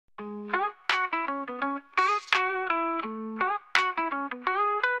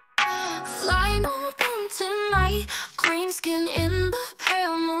basking in the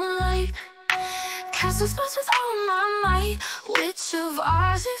pale moonlight. Casting spells with all my might. Which of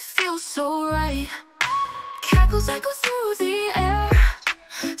ours it feels so right? Cackles echo through the air.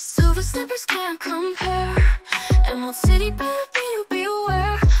 Silver slippers can't compare. Emerald City, baby,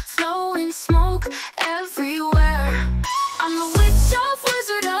 beware. Flowing smoke everywhere. I'm the witch of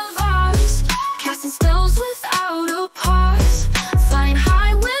Wizard of Oz, casting spells without a pause. Flying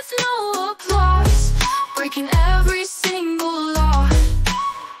high with no applause, breaking every single law.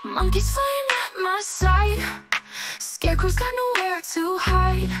 Monkeys flying at my side, scarecrows got nowhere to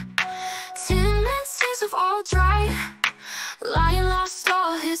hide. Tin Man's tears have all dried, lion lost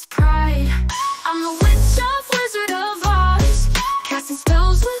all his pride. I'm the witch of Wizard of Oz, casting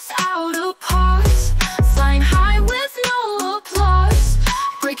spells without a pause. Flying high with no applause,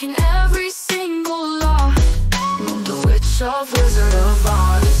 breaking every single law. I'm the witch of Wizard of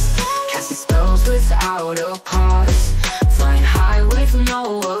Oz, casting spells without a pause. Flying high with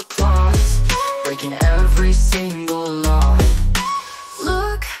no applause, breaking every single law.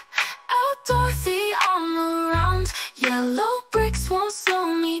 Look out, Dorothy, I'm around. Yellow bricks won't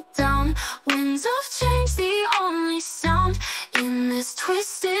slow me down. Winds of change, the only sound in this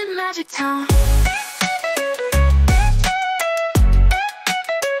twisted magic town.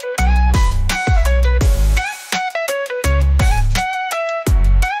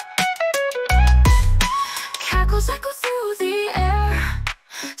 Cackles echo through the air.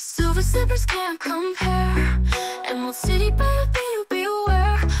 Silver slippers can't compare. Emerald City, baby,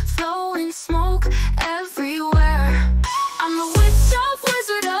 beware. Flowing smoke everywhere. I'm the witch of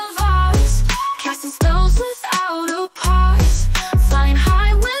Wizard of Oz, casting spells without a pause. Flying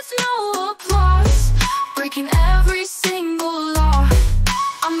high with no applause, breaking every single law.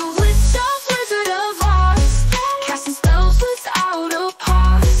 I'm the witch of Wizard of Oz, casting spells without a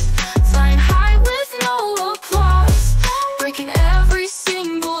pause. Flying high with no applause, breaking every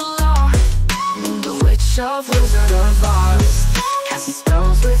single law. I'm the witch of Wizard of Oz, casting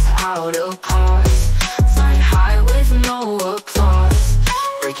spells without a pause. Flying high with no applause,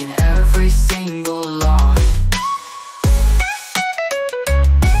 breaking every single law.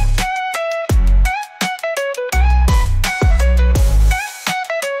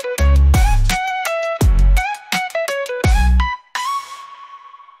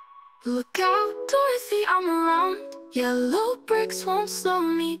 Look out, Dorothy, I'm around. Yellow bricks won't slow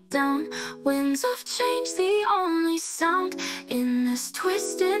me down. Winds of change, the only sound in this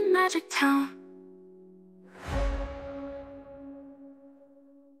twisted magic town.